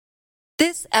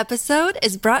This episode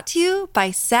is brought to you by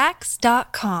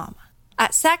Sax.com.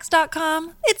 At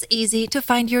Sax.com, it's easy to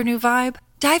find your new vibe.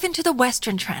 Dive into the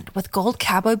Western trend with gold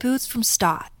cowboy boots from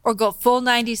Stott, or go full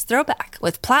 90s throwback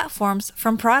with platforms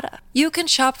from Prada. You can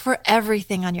shop for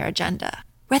everything on your agenda,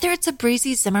 whether it's a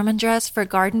breezy Zimmermann dress for a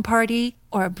garden party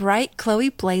or a bright Chloe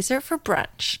blazer for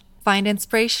brunch. Find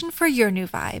inspiration for your new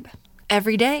vibe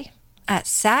every day at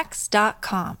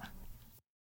Sax.com.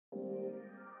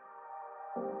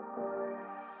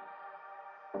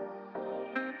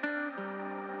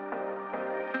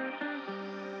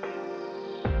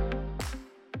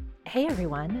 Hey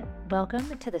everyone,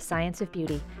 welcome to The Science of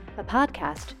Beauty, a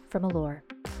podcast from Allure.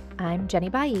 I'm Jenny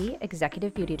Bailly,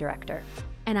 Executive Beauty Director.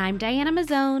 And I'm Diana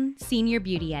Mazzone, Senior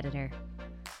Beauty Editor.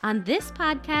 On this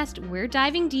podcast, we're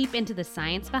diving deep into the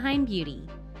science behind beauty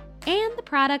and the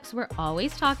products we're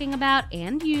always talking about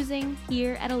and using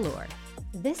here at Allure.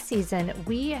 This season,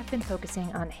 we have been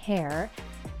focusing on hair,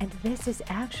 and this is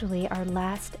actually our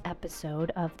last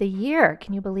episode of the year.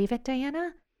 Can you believe it,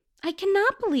 Diana? I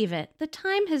cannot believe it. The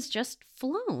time has just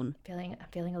flown. I'm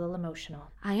feeling a little emotional.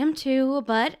 I am too,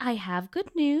 but I have good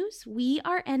news. We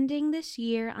are ending this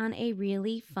year on a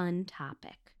really fun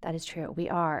topic. That is true. We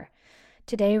are.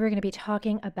 Today, we're going to be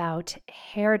talking about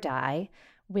hair dye,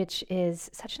 which is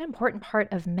such an important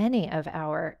part of many of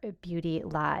our beauty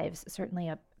lives, certainly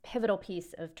a pivotal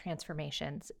piece of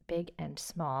transformations, big and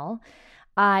small.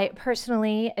 I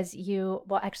personally, I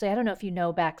don't know if you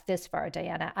know back this far,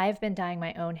 Diana, I've been dyeing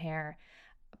my own hair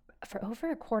for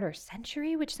over a quarter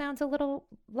century, which sounds a little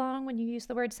long when you use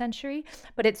the word century,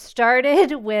 but it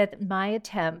started with my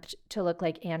attempt to look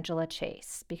like Angela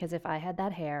Chase, because if I had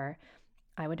that hair,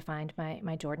 I would find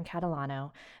my Jordan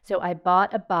Catalano. So I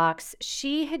bought a box.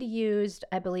 She had used,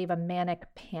 I believe, a Manic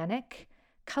Panic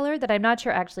color that I'm not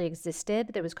sure actually existed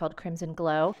that was called Crimson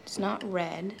Glow. It's not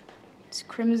red. It's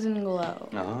Crimson Glow.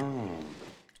 Oh.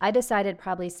 I decided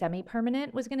probably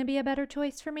semi-permanent was going to be a better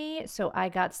choice for me, so I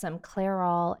got some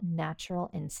Clairol Natural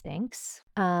Instincts.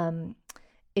 I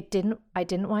didn't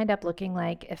wind up looking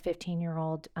like a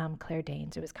 15-year-old Claire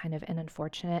Danes. It was kind of an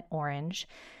unfortunate orange,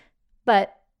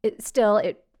 but it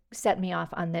set me off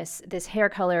on this hair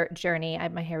color journey.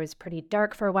 My hair was pretty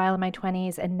dark for a while in my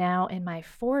 20s, and now in my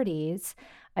 40s,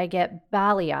 I get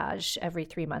balayage every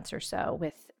 3 months or so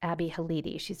with Abby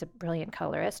Halidi. She's a brilliant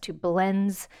colorist who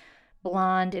blends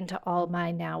blonde into all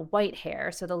my now white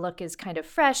hair. So the look is kind of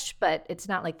fresh, but it's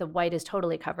not like the white is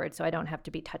totally covered, so I don't have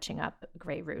to be touching up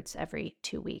gray roots every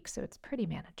 2 weeks. So it's pretty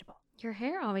manageable. Your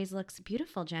hair always looks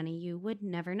beautiful, Jenny. You would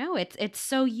never know. It's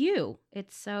so you.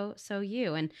 It's so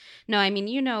you. And no, I mean,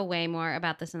 you know way more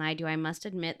about this than I do. I must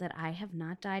admit that I have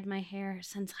not dyed my hair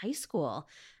since high school.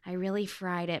 I really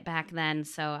fried it back then,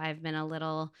 so I've been a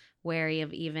little wary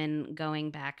of even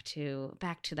going back to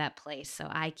that place. So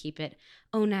I keep it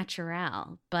au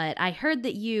naturel. But I heard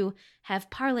that you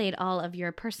have parlayed all of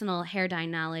your personal hair dye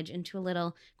knowledge into a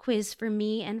little quiz for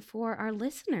me and for our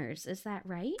listeners. Is that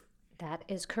right? That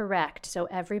is correct. So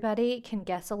everybody can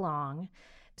guess along.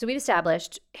 So we'd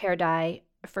established hair dye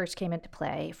first came into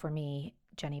play for me,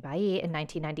 Jenny Bailly, in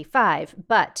 1995.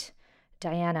 But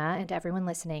Diana and everyone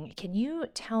listening, can you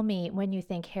tell me when you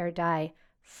think hair dye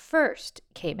first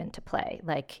came into play,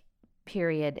 like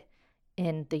period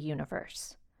in the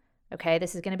universe? Okay,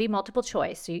 this is going to be multiple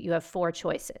choice. So you have 4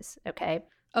 choices, okay?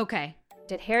 Okay.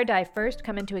 Did hair dye first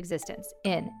come into existence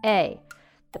in A,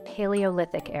 the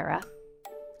Paleolithic era,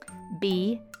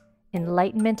 B,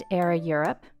 Enlightenment era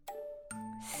Europe,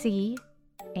 C,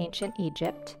 ancient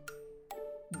Egypt,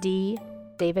 D,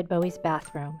 David Bowie's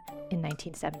bathroom in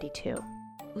 1972?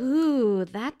 Ooh,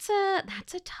 that's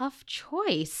a tough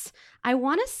choice. I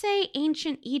want to say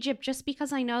ancient Egypt just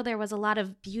because I know there was a lot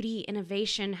of beauty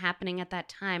innovation happening at that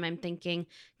time. I'm thinking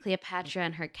Cleopatra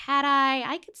and her cat eye.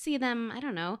 I could see them, I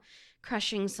don't know,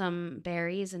 crushing some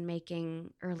berries and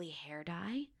making early hair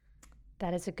dye.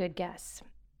 That is a good guess.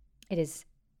 It is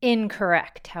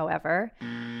incorrect, however.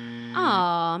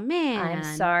 Oh, man. I'm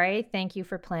sorry. Thank you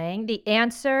for playing. The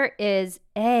answer is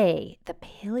A, the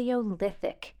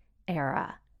Paleolithic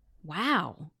era.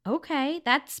 Wow. Okay.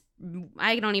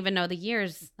 I don't even know the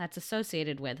years that's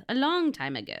associated with. A long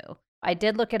time ago. I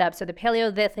did look it up. So the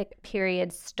Paleolithic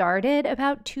period started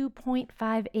about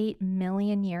 2.58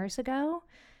 million years ago.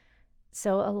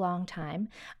 So a long time.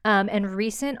 And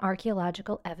recent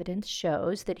archaeological evidence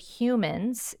shows that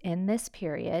humans in this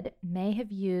period may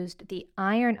have used the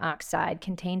iron oxide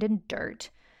contained in dirt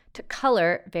to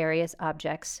color various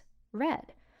objects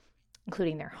red,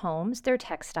 including their homes, their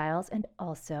textiles, and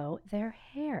also their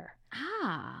hair.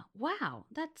 Ah, wow.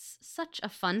 That's such a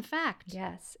fun fact.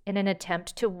 Yes, in an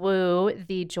attempt to woo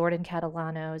the Jordan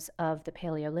Catalanos of the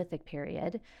Paleolithic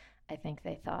period, I think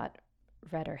they thought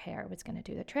redder hair was going to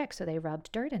do the trick, so they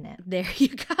rubbed dirt in it. There you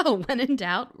go. When in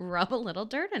doubt, rub a little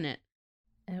dirt in it.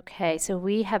 Okay, so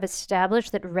we have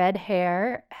established that red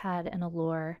hair had an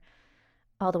allure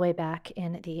all the way back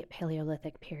in the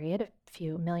Paleolithic period, a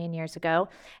few million years ago.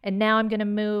 And now I'm going to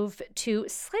move to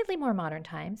slightly more modern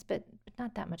times, but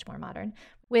not that much more modern,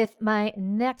 with my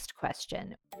next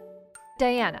question.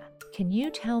 Diana, can you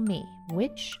tell me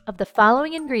which of the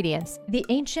following ingredients the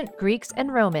ancient Greeks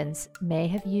and Romans may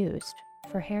have used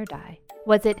for hair dye?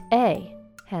 Was it A,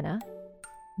 henna,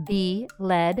 B,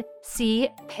 lead, C,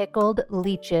 pickled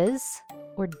leeches,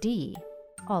 or D,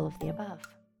 all of the above?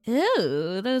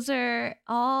 Ooh, those are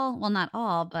all, well, not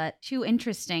all, but too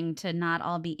interesting to not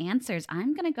all be answers.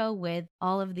 I'm going to go with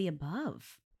all of the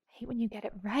above. I hate when you get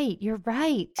it right. You're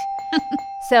right.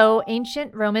 So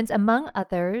ancient Romans, among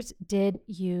others, did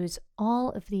use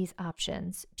all of these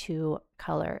options to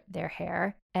color their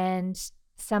hair. And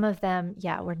some of them,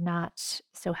 were not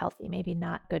so healthy, maybe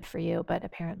not good for you, but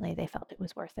apparently they felt it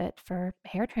was worth it for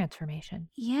hair transformation.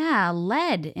 Yeah,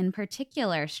 lead in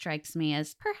particular strikes me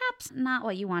as perhaps not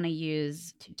what you want to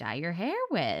use to dye your hair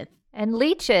with. And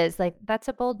leeches, like that's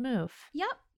a bold move.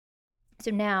 Yep. So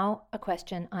now a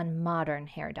question on modern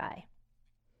hair dye.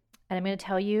 And I'm going to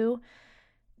tell you,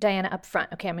 Diana, up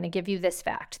front. Okay, I'm going to give you this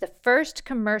fact. The first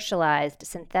commercialized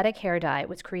synthetic hair dye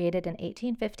was created in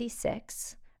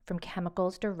 1856 from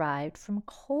chemicals derived from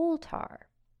coal tar.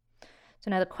 So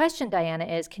now the question, Diana,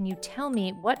 is can you tell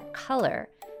me what color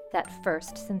that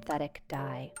first synthetic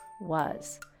dye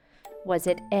was? Was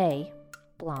it A,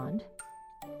 blonde,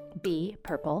 B,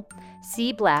 purple,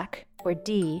 C, black, or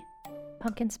D,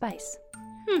 pumpkin spice?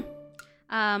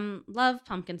 Love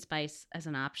pumpkin spice as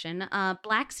an option.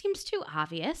 Black seems too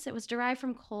obvious. It was derived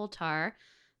from coal tar,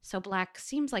 so black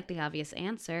seems like the obvious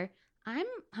answer.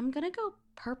 I'm gonna go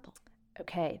purple.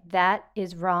 Okay, that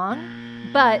is wrong,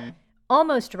 but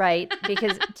almost right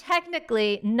because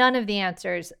technically none of the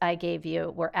answers I gave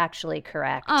you were actually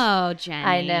correct. Oh, Jenny.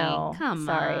 I know. Come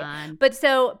Sorry. on. But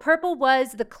so purple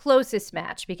was the closest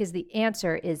match because the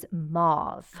answer is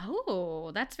mauve.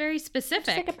 Oh, that's very specific.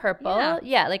 Just like a purple.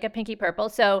 Yeah, like a pinky purple.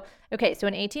 So, okay, so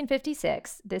in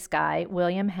 1856, this guy,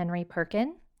 William Henry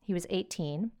Perkin, he was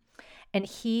 18. And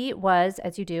he was,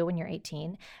 as you do when you're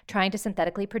 18, trying to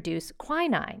synthetically produce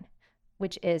quinine,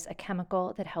 which is a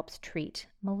chemical that helps treat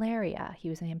malaria. He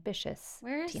was an ambitious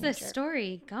Where is teenager. this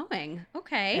story going?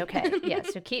 Okay. Okay, yeah,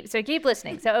 so keep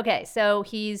listening. So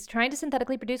he's trying to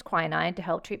synthetically produce quinine to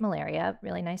help treat malaria.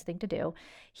 Really nice thing to do.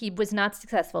 He was not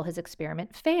successful. His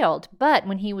experiment failed. But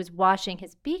when he was washing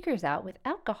his beakers out with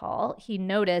alcohol, he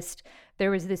noticed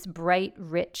there was this bright,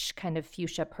 rich kind of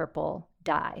fuchsia purple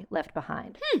dye left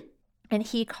behind. And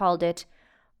he called it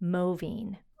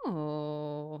Movine.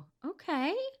 Oh,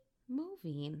 okay.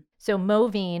 Moving. So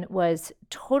Movine was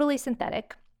totally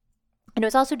synthetic. And it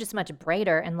was also just much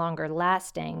brighter and longer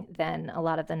lasting than a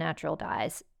lot of the natural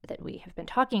dyes that we have been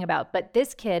talking about. But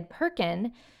this kid,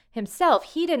 Perkin himself,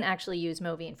 he didn't actually use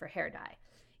Movine for hair dye.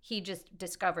 He just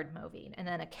discovered Movine. And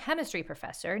then a chemistry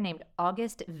professor named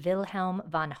August Wilhelm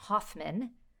von Hofmann,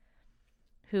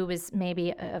 who was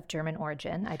maybe of German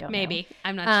origin, I don't know. Maybe.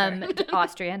 I'm not sure.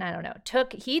 Austrian, I don't know.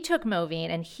 He took Movine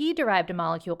and he derived a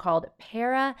molecule called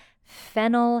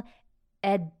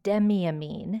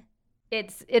paraphenyledimiamine.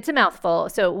 It's a mouthful,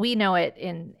 so we know it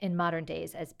in modern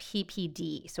days as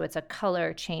PPD. So it's a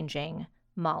color-changing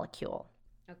molecule.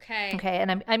 Okay. Okay,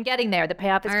 and I'm getting there. The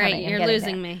payoff is All coming. right, I'm you're getting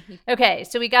losing there. me. Okay,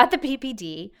 so we got the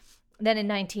PPD. Then in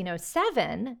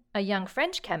 1907, a young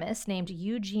French chemist named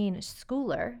Eugene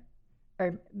Schouler,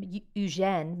 or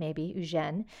Eugene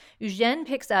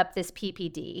picks up this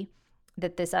PPD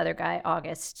that this other guy,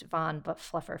 August von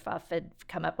Flufferfuff, had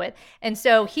come up with. And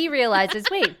so he realizes,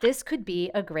 wait, this could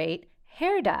be a great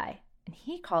hair dye. And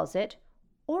he calls it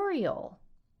Aureole,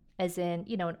 as in,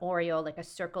 an aureole, like a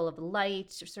circle of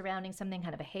light surrounding something,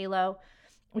 kind of a halo,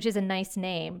 which is a nice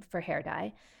name for hair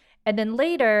dye. And then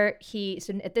later,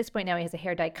 so at this point now he has a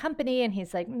hair dye company, and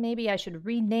he's like, maybe I should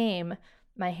rename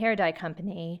my hair dye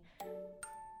company.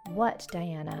 What,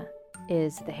 Diana,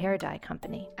 is the hair dye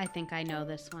company? I think I know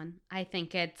this one. I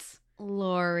think it's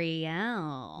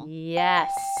L'Oreal.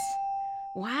 Yes.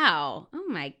 Wow. Oh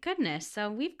my goodness.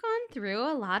 So we've gone through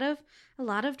a lot of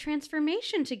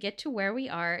transformation to get to where we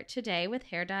are today with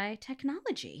hair dye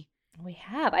technology. We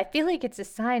have. I feel like it's a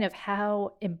sign of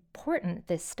how important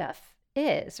this stuff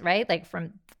is, right? Like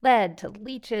from lead to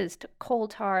leeches to coal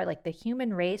tar, like the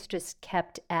human race just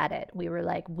kept at it. We were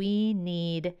like, we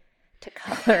need to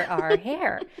color our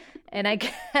hair. And I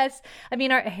guess, I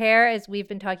mean, our hair, as we've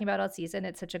been talking about all season,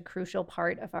 it's such a crucial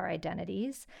part of our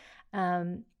identities.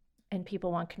 And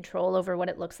people want control over what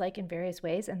it looks like in various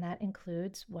ways. And that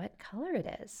includes what color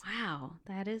it is. Wow,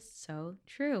 that is so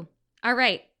true. All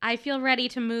right, I feel ready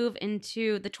to move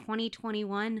into the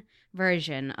 2021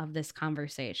 version of this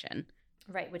conversation.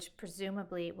 Right, which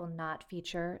presumably will not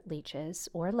feature leeches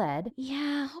or lead.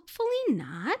 Yeah, hopefully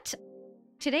not.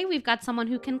 Today we've got someone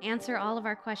who can answer all of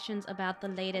our questions about the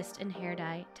latest in hair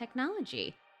dye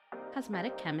technology.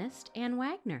 Cosmetic chemist Ann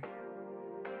Wagner.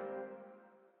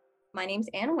 My name's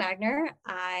Ann Wagner.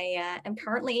 I am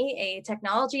currently a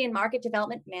technology and market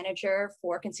development manager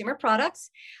for consumer products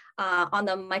on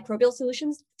the microbial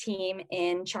solutions team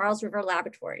in Charles River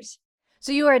Laboratories.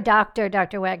 So you are a doctor,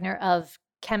 Dr. Wagner, of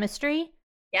chemistry?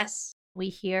 Yes. We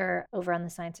hear over on the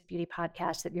Science of Beauty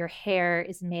podcast that your hair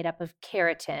is made up of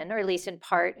keratin, or at least in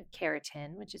part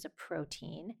keratin, which is a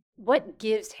protein. What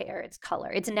gives hair its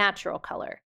color, its natural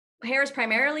color? Hair is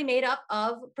primarily made up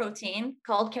of protein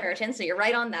called keratin, so you're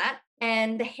right on that.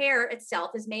 And the hair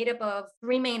itself is made up of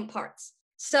three main parts.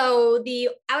 So the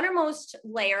outermost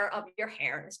layer of your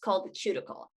hair is called the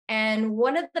cuticle. And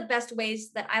one of the best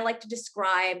ways that I like to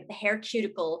describe the hair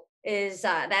cuticle is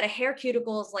that a hair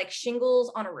cuticle is like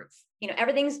shingles on a roof. You know,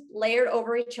 everything's layered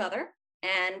over each other,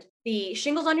 and the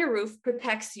shingles on your roof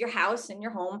protects your house and your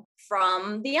home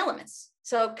from the elements.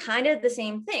 So kind of the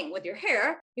same thing with your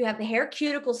hair. You have the hair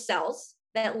cuticle cells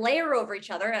that layer over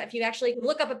each other. If you actually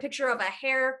look up a picture of a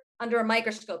hair under a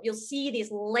microscope, you'll see these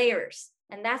layers,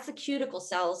 and that's the cuticle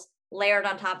cells layered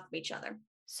on top of each other.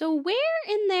 So where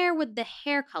in there would the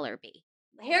hair color be?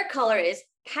 The hair color is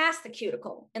past the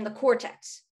cuticle in the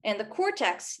cortex. And the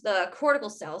cortex, the cortical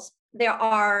cells, there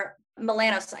are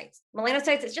melanocytes.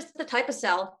 Melanocytes is just the type of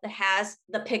cell that has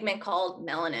the pigment called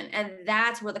melanin, and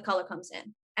that's where the color comes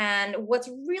in. And what's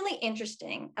really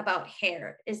interesting about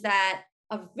hair is that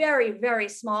a very, very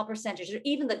small percentage, or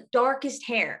even the darkest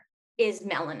hair, is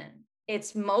melanin.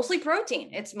 It's mostly protein.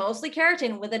 It's mostly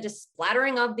keratin with a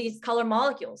splattering of these color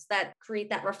molecules that create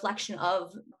that reflection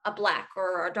of a black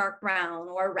or a dark brown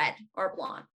or a red or a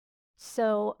blonde.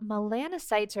 So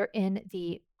melanocytes are in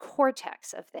the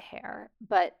cortex of the hair,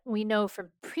 but we know from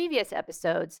previous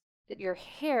episodes that your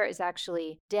hair is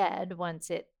actually dead once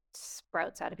it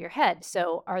sprouts out of your head.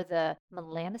 So are the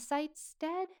melanocytes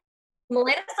dead?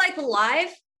 Melanocytes alive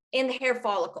in the hair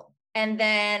follicle, and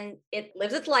then it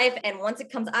lives its life. And once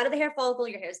it comes out of the hair follicle,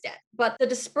 your hair is dead. But the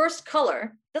dispersed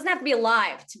color doesn't have to be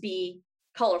alive to be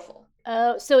colorful.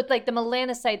 Oh, so it's like the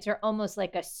melanocytes are almost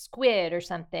like a squid or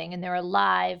something, and they're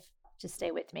alive. Just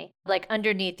stay with me. Like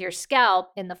underneath your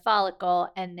scalp in the follicle,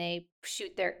 and they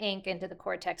shoot their ink into the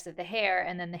cortex of the hair,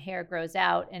 and then the hair grows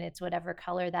out, and it's whatever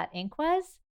color that ink was.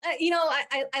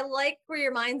 I like where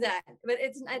your mind's at, but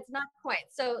it's not quite.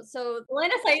 So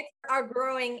melanocytes are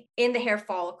growing in the hair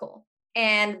follicle,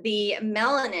 and the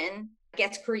melanin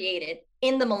gets created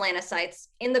in the melanocytes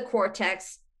in the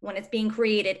cortex when it's being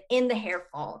created in the hair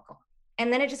follicle,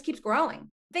 and then it just keeps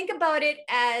growing. Think about it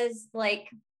as like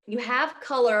you have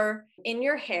color in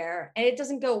your hair and it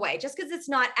doesn't go away. Just because it's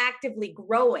not actively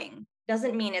growing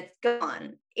doesn't mean it's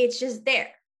gone. It's just there.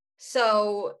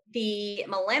 So the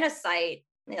melanocyte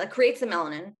creates the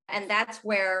melanin, and that's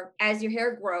where, as your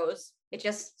hair grows, it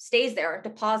just stays there,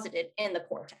 deposited in the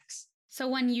cortex. So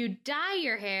when you dye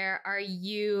your hair, are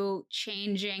you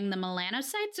changing the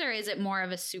melanocytes, or is it more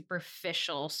of a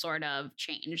superficial sort of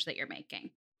change that you're making?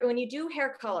 When you do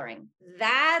hair coloring,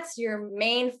 that's your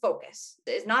main focus.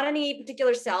 It's not any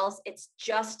particular cells, it's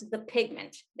just the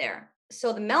pigment there.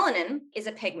 So the melanin is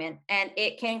a pigment, and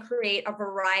it can create a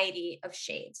variety of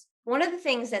shades. One of the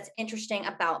things that's interesting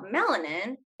about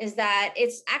melanin is that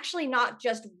it's actually not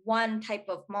just one type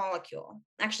of molecule.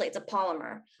 Actually, it's a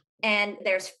polymer. And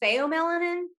there's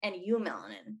pheomelanin and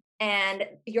eumelanin. And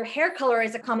your hair color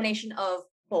is a combination of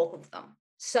both of them.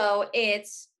 So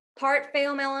it's part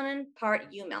pheomelanin,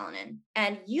 part eumelanin.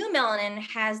 And eumelanin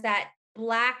has that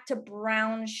black to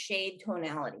brown shade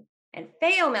tonality. And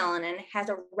pheomelanin has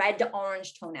a red to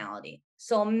orange tonality.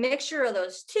 So a mixture of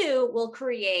those two will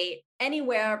create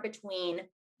anywhere between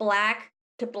black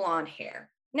to blonde hair.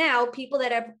 Now, people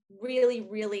that have really,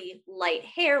 really light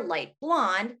hair, light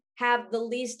blonde, have the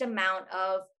least amount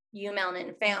of eumelanin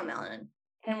and pheomelanin.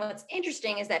 And what's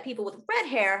interesting is that people with red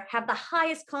hair have the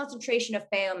highest concentration of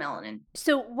pheomelanin.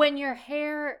 So when your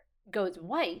hair goes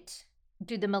white,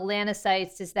 do the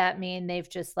melanocytes, does that mean they've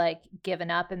just like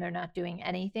given up and they're not doing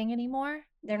anything anymore?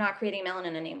 They're not creating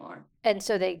melanin anymore. And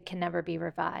so they can never be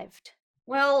revived?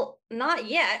 Well, not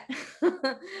yet.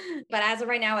 But as of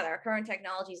right now, with our current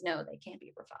technologies, no, they can't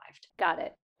be revived. Got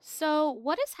it. So,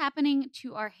 what is happening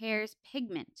to our hair's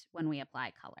pigment when we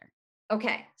apply color?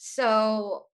 Okay,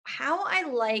 so how I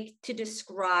like to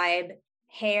describe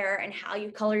hair and how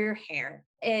you color your hair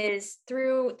is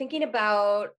through thinking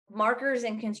about markers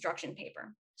and construction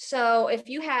paper. So if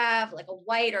you have like a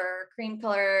white or cream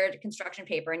colored construction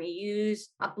paper and you use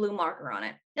a blue marker on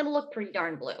it, it'll look pretty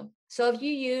darn blue. So if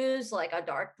you use like a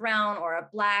dark brown or a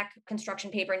black construction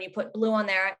paper and you put blue on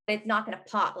there, it's not going to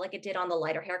pop like it did on the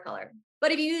lighter hair color.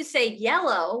 But if you use, say,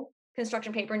 yellow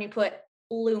construction paper and you put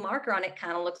blue marker on it,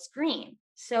 kind of looks green.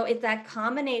 So it's that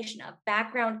combination of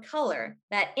background color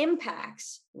that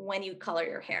impacts when you color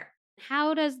your hair.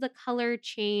 How does the color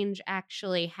change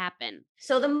actually happen?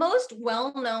 So the most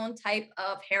well-known type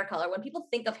of hair color, when people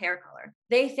think of hair color,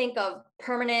 they think of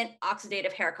permanent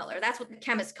oxidative hair color. That's what the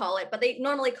chemists call it, but they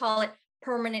normally call it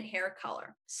permanent hair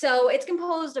color. So it's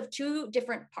composed of two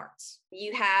different parts.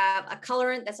 You have a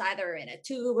colorant that's either in a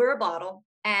tube or a bottle,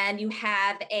 and you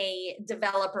have a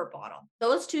developer bottle.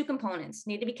 Those two components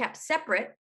need to be kept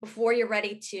separate before you're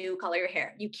ready to color your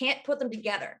hair. You can't put them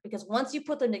together because once you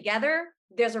put them together,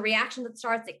 there's a reaction that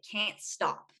starts that can't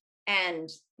stop. And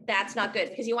that's not good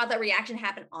because you want that reaction to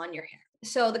happen on your hair.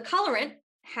 So the colorant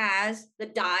has the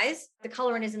dyes. The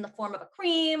colorant is in the form of a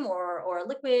cream or a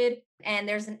liquid, and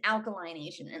there's an alkaline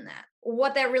agent in that.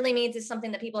 What that really means is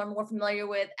something that people are more familiar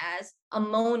with as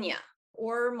ammonia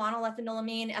or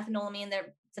monoethanolamine, ethanolamine.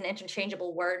 It's an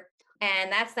interchangeable word.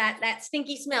 And that's that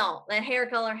stinky smell that hair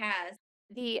color has.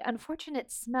 The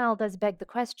unfortunate smell does beg the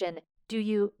question, do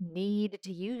you need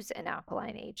to use an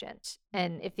alkaline agent?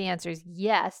 And if the answer is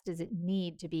yes, does it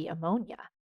need to be ammonia?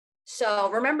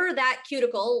 So remember that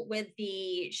cuticle with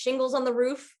the shingles on the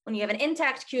roof? When you have an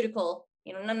intact cuticle,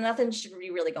 nothing should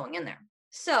be really going in there.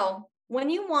 So when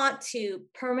you want to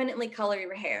permanently color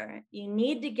your hair, you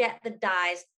need to get the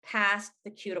dyes past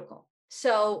the cuticle.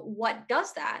 So what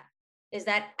does that is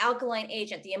that alkaline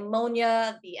agent, the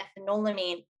ammonia, the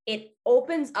ethanolamine, it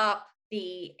opens up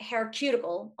the hair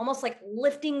cuticle, almost like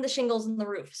lifting the shingles in the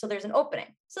roof. So there's an opening,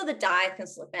 so the dye can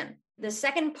slip in. The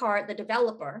second part, the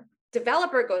developer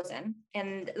goes in,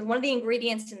 and one of the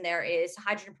ingredients in there is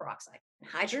hydrogen peroxide.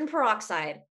 Hydrogen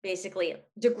peroxide basically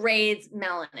degrades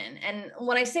melanin. And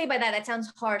when I say by that, that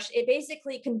sounds harsh. It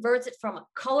basically converts it from a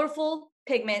colorful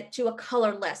pigment to a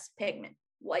colorless pigment.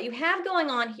 What you have going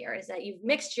on here is that you've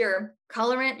mixed your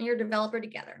colorant and your developer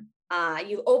together.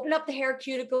 You open up the hair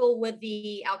cuticle with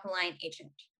the alkaline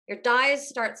agent. Your dyes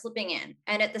start slipping in.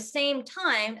 And at the same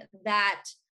time, that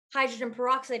hydrogen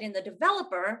peroxide in the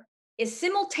developer is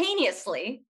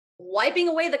simultaneously wiping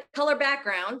away the color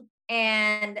background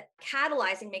and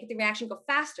catalyzing, making the reaction go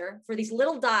faster for these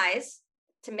little dyes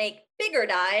to make bigger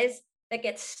dyes that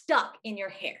get stuck in your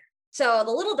hair. So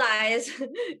the little dyes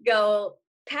go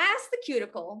past the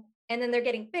cuticle, and then they're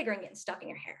getting bigger and getting stuck in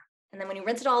your hair. And then when you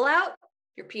rinse it all out,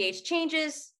 your pH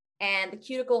changes and the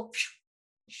cuticle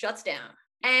shuts down.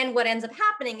 And what ends up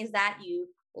happening is that you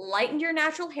lighten your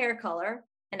natural hair color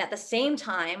and at the same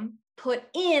time put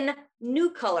in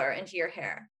new color into your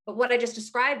hair. But what I just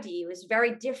described to you is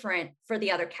very different for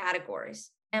the other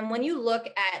categories. And when you look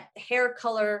at the hair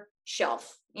color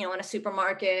shelf, in a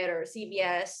supermarket or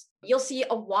CVS, you'll see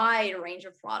a wide range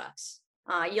of products.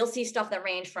 You'll see stuff that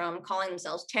range from calling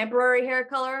themselves temporary hair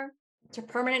color to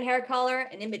permanent hair color.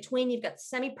 And in between, you've got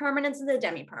semi-permanents and the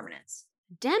demi-permanents.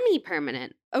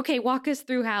 Demi-permanent. Okay, walk us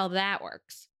through how that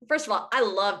works. First of all, I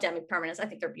love demi-permanents. I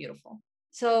think they're beautiful.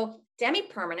 So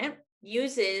demi-permanent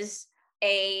uses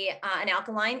an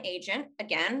alkaline agent,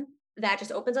 again, that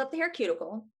just opens up the hair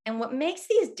cuticle. And what makes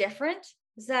these different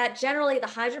is that generally the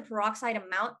hydrogen peroxide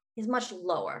amount is much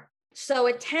lower. So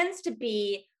it tends to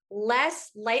be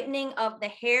less lightening of the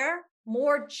hair,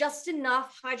 more just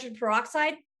enough hydrogen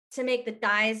peroxide to make the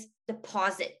dyes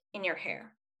deposit in your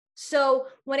hair. So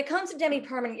when it comes to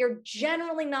demi-permanent, you're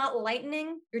generally not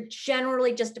lightening, you're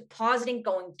generally just depositing,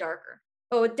 going darker.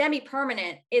 But with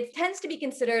demi-permanent, it tends to be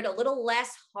considered a little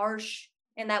less harsh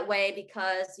in that way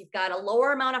because you've got a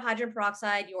lower amount of hydrogen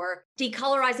peroxide, you're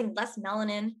decolorizing less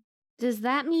melanin. Does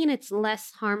that mean it's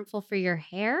less harmful for your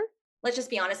hair? Let's just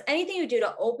be honest, anything you do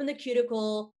to open the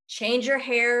cuticle, change your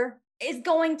hair, is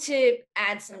going to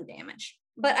add some damage.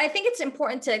 But I think it's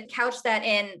important to couch that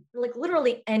in like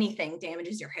literally anything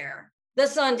damages your hair. The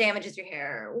sun damages your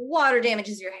hair, water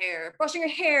damages your hair, brushing your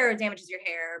hair damages your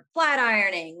hair, flat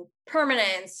ironing,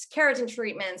 permanents, keratin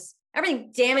treatments,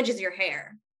 everything damages your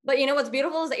hair. But you know what's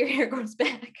beautiful is that your hair grows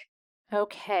back.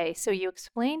 Okay, so you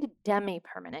explained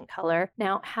demi-permanent color.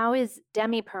 Now, how is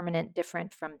demi-permanent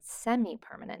different from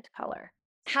semi-permanent color?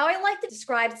 How I like to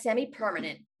describe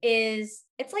semi-permanent is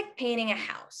it's like painting a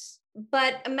house.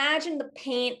 but imagine the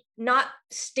paint not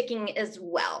sticking as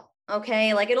well.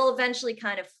 Okay. Like it'll eventually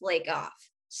kind of flake off.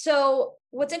 So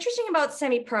what's interesting about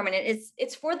semi-permanent is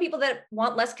it's for the people that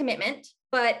want less commitment.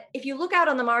 But if you look out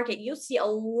on the market, you'll see a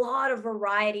lot of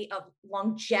variety of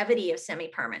longevity of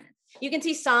semi-permanent. You can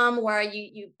see some where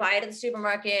you buy it at the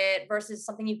supermarket versus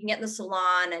something you can get in the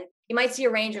salon. And you might see a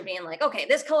range of being like, okay,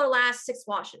 this color lasts 6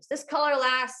 washes. This color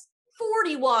lasts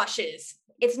 40 washes.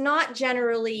 It's not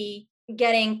generally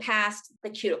getting past the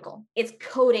cuticle. It's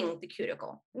coating the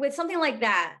cuticle. With something like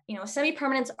that,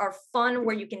 semi-permanents are fun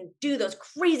where you can do those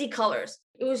crazy colors.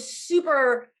 It was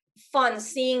super fun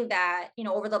seeing that,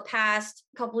 over the past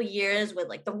couple of years with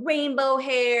like the rainbow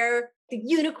hair, the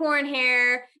unicorn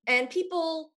hair, and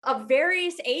people of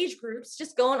various age groups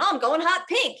just going, I'm going hot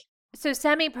pink. So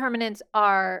semi-permanents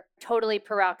are totally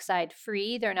peroxide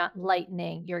free. They're not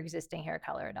lightening your existing hair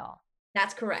color at all.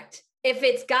 That's correct. If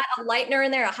it's got a lightener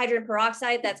in there, a hydrogen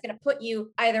peroxide, that's going to put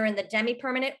you either in the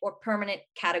demi-permanent or permanent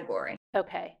category.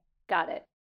 Okay, got it.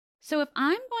 So if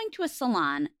I'm going to a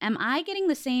salon, am I getting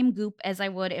the same goop as I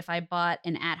would if I bought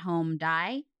an at-home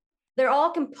dye? They're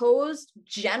all composed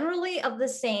generally of the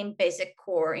same basic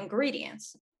core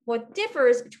ingredients. What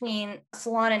differs between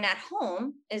salon and at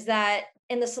home is that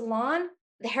in the salon,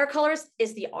 the hair colorist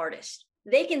is the artist.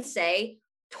 They can say,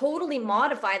 totally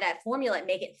modify that formula and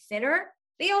make it thinner.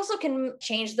 They also can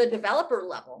change the developer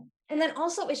level. And then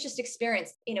also it's just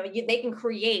experience. They can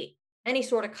create any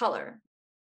sort of color.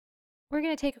 We're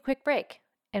going to take a quick break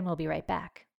and we'll be right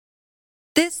back.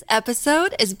 This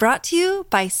episode is brought to you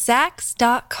by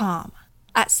Saks.com.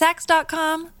 At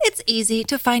Saks.com, it's easy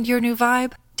to find your new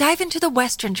vibe. Dive into the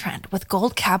Western trend with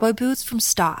gold cowboy boots from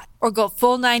Stott, or go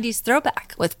full 90s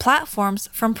throwback with platforms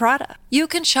from Prada. You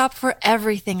can shop for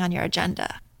everything on your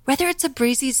agenda, whether it's a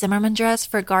breezy Zimmermann dress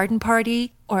for a garden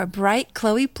party or a bright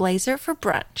Chloe blazer for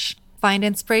brunch. Find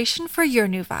inspiration for your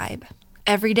new vibe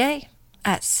every day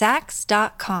at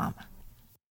Saks.com.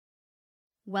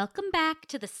 Welcome back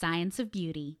to the Science of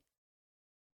Beauty.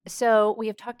 So we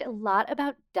have talked a lot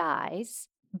about dyes,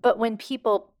 but when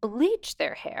people bleach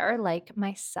their hair, like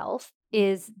myself,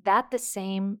 is that the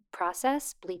same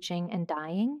process, bleaching and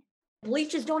dyeing?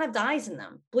 Bleaches don't have dyes in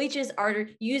them. Bleaches are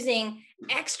using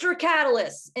extra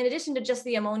catalysts in addition to just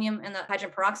the ammonium and the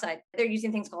hydrogen peroxide. They're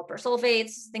using things called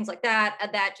persulfates, things like that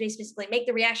basically make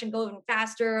the reaction go even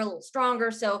faster, a little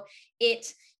stronger. So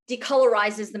it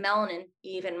decolorizes the melanin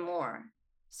even more.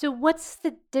 So what's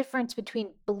the difference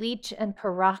between bleach and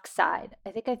peroxide?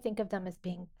 I think of them as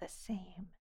being the same.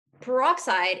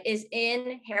 Peroxide is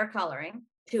in hair coloring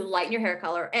to lighten your hair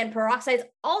color, and peroxide's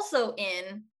also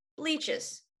in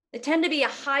bleaches. There tend to be a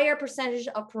higher percentage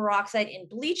of peroxide in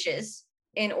bleaches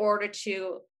in order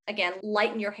to, again,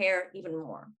 lighten your hair even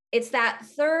more. It's that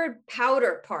third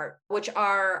powder part, which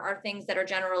are things that are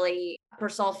generally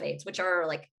persulfates, which are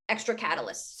like extra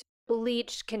catalysts.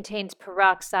 Bleach contains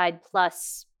peroxide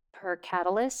plus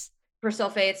catalyst,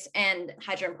 persulfates, and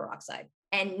hydrogen peroxide,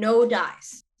 and no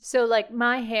dyes. So like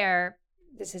my hair,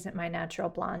 this isn't my natural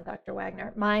blonde, Dr.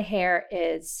 Wagner. My hair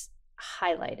is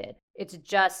highlighted. It's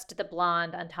just the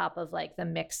blonde on top of like the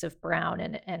mix of brown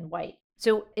and white.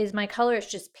 So is my color is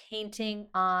just painting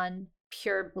on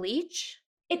pure bleach?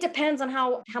 It depends on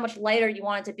how much lighter you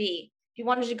want it to be. If you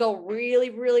wanted to go really,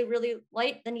 really, really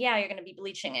light, then yeah, you're going to be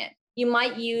bleaching it. You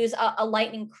might use a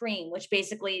lightening cream, which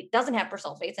basically doesn't have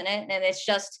persulfates in it, and it's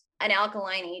just an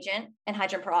alkaline agent and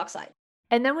hydrogen peroxide.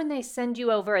 And then when they send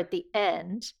you over at the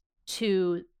end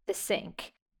to the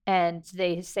sink and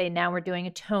they say, now we're doing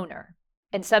a toner.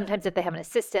 And sometimes if they have an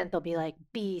assistant, they'll be like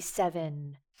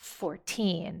B714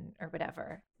 or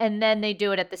whatever. And then they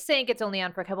do it at the sink. It's only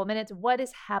on for a couple minutes. What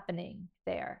is happening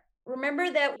there? Remember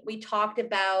that we talked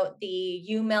about the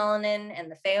eumelanin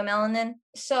and the pheomelanin?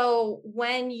 So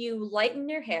when you lighten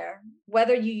your hair,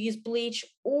 whether you use bleach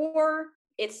or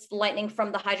it's lightening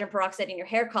from the hydrogen peroxide in your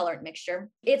hair color mixture,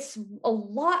 it's a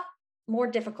lot more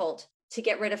difficult to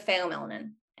get rid of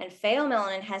pheomelanin. And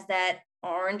pheomelanin has that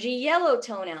orangey yellow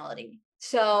tonality.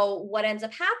 So what ends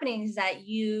up happening is that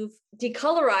you've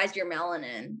decolorized your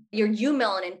melanin, your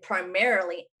eumelanin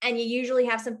primarily, and you usually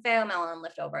have some pheomelanin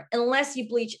left over, unless you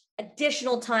bleach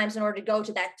additional times in order to go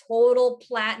to that total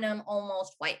platinum,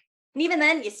 almost white. And even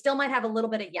then, you still might have a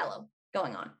little bit of yellow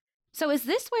going on. So is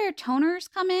this where toners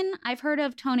come in? I've heard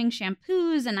of toning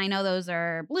shampoos, and I know those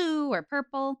are blue or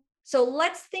purple. So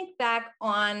let's think back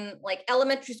on like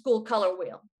elementary school color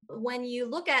wheel. When you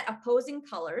look at opposing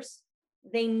colors,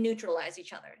 they neutralize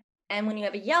each other. And when you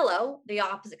have a yellow, the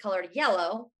opposite color to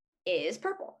yellow is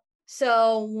purple.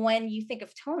 So when you think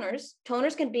of toners,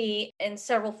 toners can be in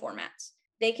several formats.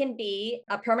 They can be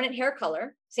a permanent hair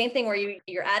color. Same thing where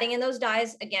you're adding in those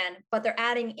dyes again, but they're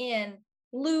adding in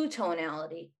blue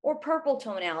tonality or purple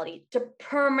tonality to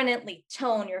permanently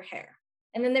tone your hair.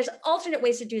 And then there's alternate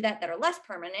ways to do that are less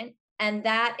permanent. And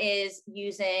that is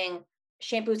using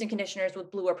shampoos and conditioners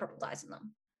with blue or purple dyes in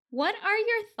them. What are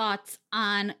your thoughts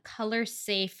on color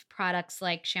safe products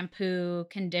like shampoo,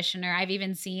 conditioner? I've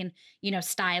even seen,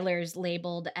 stylers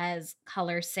labeled as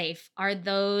color safe. Are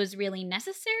those really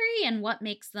necessary, and what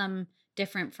makes them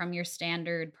different from your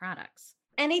standard products?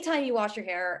 Anytime you wash your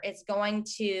hair, it's going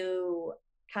to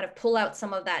kind of pull out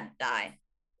some of that dye.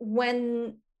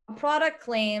 When a product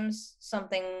claims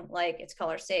something like it's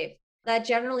color safe, that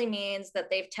generally means that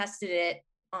they've tested it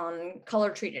on color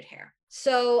treated hair.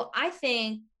 So I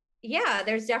think, yeah,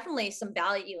 there's definitely some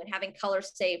value in having color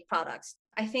safe products.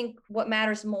 I think what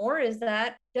matters more is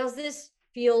that, does this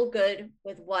feel good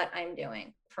with what I'm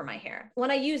doing for my hair?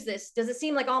 When I use this, does it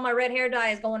seem like all my red hair dye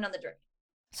is going on the drain?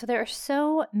 So there are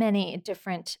so many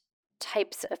different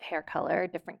types of hair color,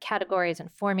 different categories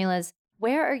and formulas.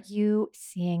 Where are you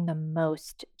seeing the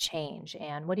most change,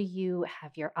 and what do you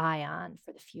have your eye on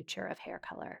for the future of hair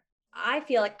color? I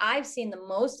feel like I've seen the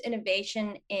most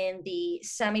innovation in the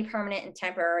semi-permanent and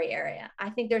temporary area. I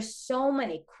think there's so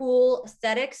many cool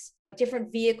aesthetics,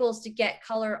 different vehicles to get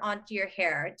color onto your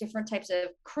hair, different types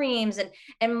of creams and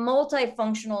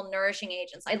multifunctional nourishing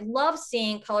agents. I love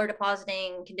seeing color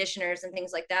depositing conditioners and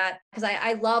things like that because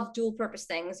I love dual purpose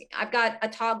things. I've got a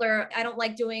toddler. I don't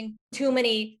like doing too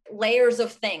many layers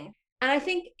of things. And I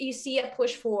think you see a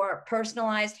push for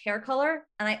personalized hair color.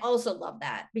 And I also love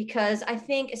that because I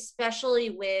think,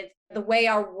 especially with the way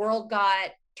our world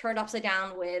got turned upside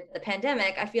down with the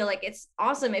pandemic, I feel like it's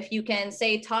awesome if you can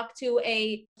talk to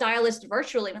a stylist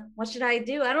virtually. What should I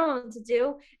do? I don't know what to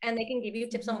do. And they can give you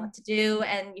tips on what to do.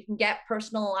 And you can get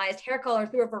personalized hair color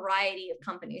through a variety of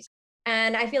companies.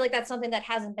 And I feel like that's something that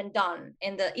hasn't been done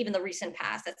in even the recent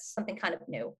past. That's something kind of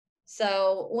new.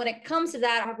 So when it comes to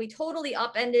that, have we totally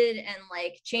upended and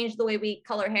changed the way we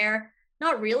color hair?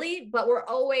 Not really, but we're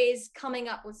always coming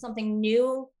up with something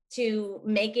new to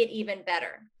make it even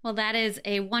better. Well, that is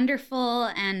a wonderful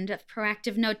and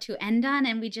proactive note to end on.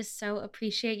 And we just so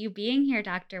appreciate you being here,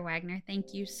 Dr. Wagner.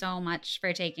 Thank you so much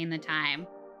for taking the time.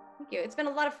 Thank you. It's been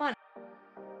a lot of fun.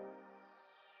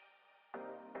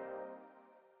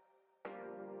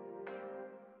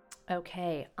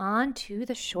 Okay, on to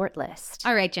the short list.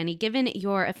 All right, Jenny, given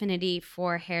your affinity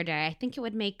for hair dye, I think it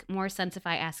would make more sense if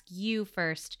I ask you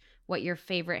first what your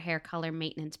favorite hair color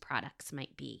maintenance products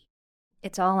might be.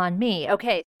 It's all on me.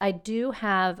 Okay, I do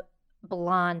have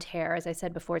blonde hair. As I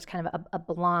said before, it's kind of a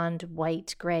blonde,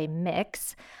 white, gray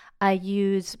mix. I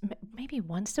use maybe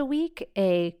once a week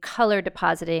a color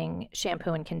depositing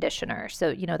shampoo and conditioner.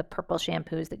 So, the purple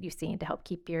shampoos that you've seen to help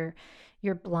keep your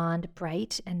blonde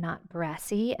bright and not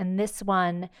brassy. And this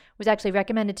one was actually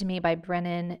recommended to me by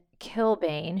Brennan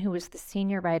Kilbane, who was the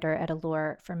senior writer at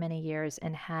Allure for many years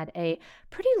and had a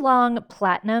pretty long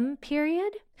platinum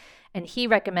period. And he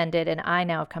recommended, and I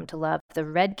now have come to love, the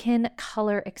Redken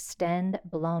Color Extend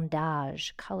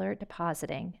Blondage Color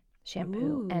Depositing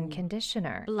Shampoo and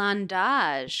Conditioner.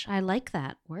 Blondage. I like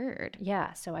that word.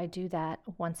 Yeah, so I do that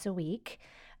once a week.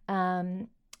 And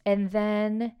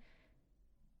then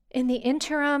in the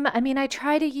interim, I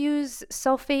try to use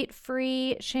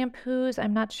sulfate-free shampoos.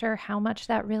 I'm not sure how much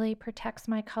that really protects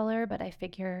my color, but I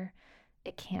figure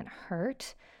it can't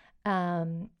hurt.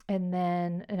 And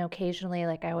then occasionally,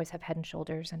 I always have Head and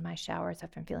Shoulders in my showers. If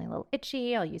I'm feeling a little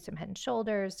itchy, I'll use some Head and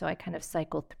Shoulders. So I kind of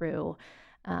cycle through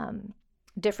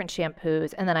different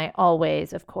shampoos. And then I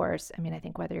always, of course, I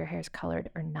think whether your hair is colored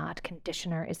or not,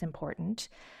 conditioner is important.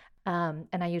 And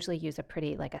I usually use a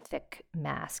pretty, a thick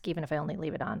mask, even if I only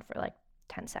leave it on for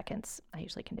 10 seconds. I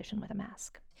usually condition with a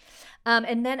mask.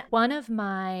 And then one of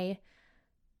my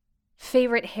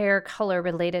favorite hair color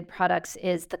related products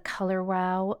is the Color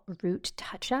Wow Root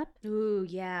Touch Up. Ooh,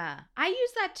 yeah. I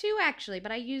use that too, actually,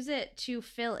 but I use it to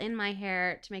fill in my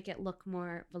hair to make it look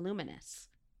more voluminous.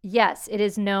 Yes, it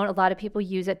is known. A lot of people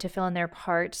use it to fill in their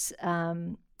parts,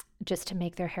 just to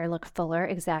make their hair look fuller,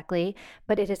 exactly.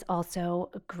 But it is also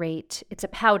great. It's a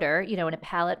powder, in a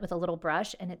palette with a little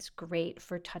brush, and it's great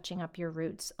for touching up your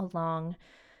roots along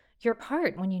your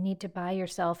part when you need to buy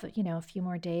yourself, a few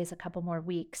more days, a couple more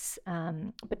weeks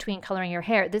between coloring your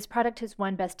hair. This product has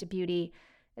won Best of Beauty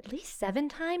at least 7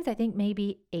 times, I think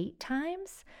maybe 8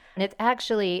 times. And it's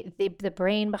actually the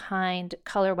brain behind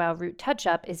Color Wow Root Touch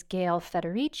Up is Gail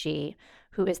Federici,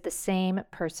 who is the same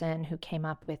person who came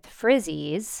up with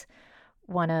Frizzies,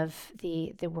 one of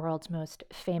the world's most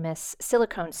famous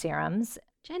silicone serums.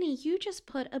 Jenny, you just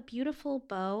put a beautiful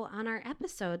bow on our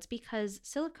episodes because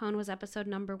silicone was episode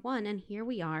number 1, and here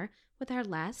we are with our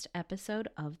last episode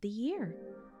of the year.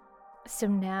 So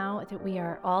now that we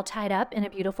are all tied up in a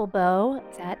beautiful bow,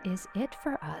 that is it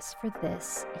for us for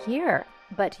this year.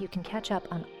 But you can catch up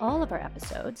on all of our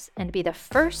episodes and be the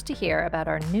first to hear about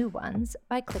our new ones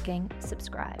by clicking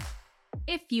subscribe.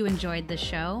 If you enjoyed the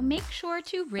show, make sure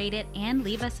to rate it and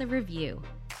leave us a review.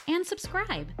 And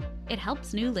subscribe. It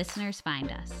helps new listeners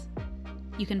find us.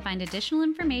 You can find additional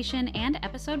information and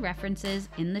episode references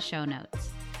in the show notes.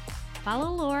 Follow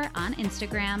Lore on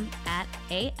Instagram at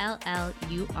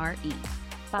ALLURE.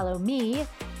 Follow me,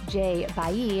 Jay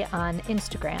Bailly, on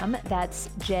Instagram. That's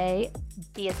J,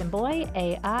 B as in boy,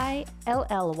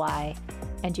 AILLY.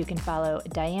 And you can follow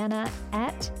Diana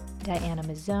at Diana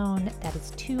Mazzone. That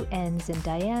is 2 N's in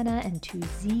Diana and 2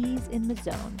 Z's in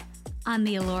Mazzone. On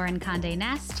the Allure and Condé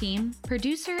Nast team,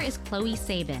 producer is Chloe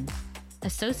Sabin.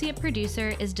 Associate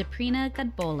producer is Deprina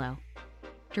Gadbolo.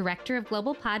 Director of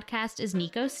Global Podcast is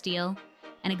Nico Steele.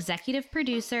 And executive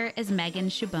producer is Megan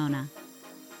Shibona.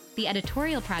 The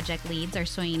editorial project leads are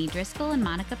Soyini Driscoll and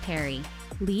Monica Perry.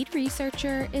 Lead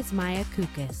researcher is Maya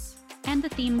Kukis. And the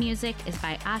theme music is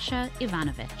by Asha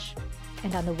Ivanovich.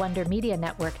 And on the Wonder Media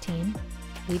Network team,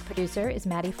 lead producer is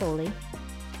Maddie Foley.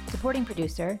 Supporting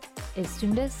producer is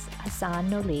Sundus Hassan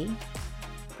Noli.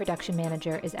 Production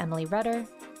manager is Emily Rudder.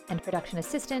 And production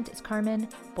assistant is Carmen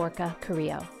Borca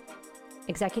Carrillo.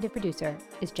 Executive producer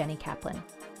is Jenny Kaplan.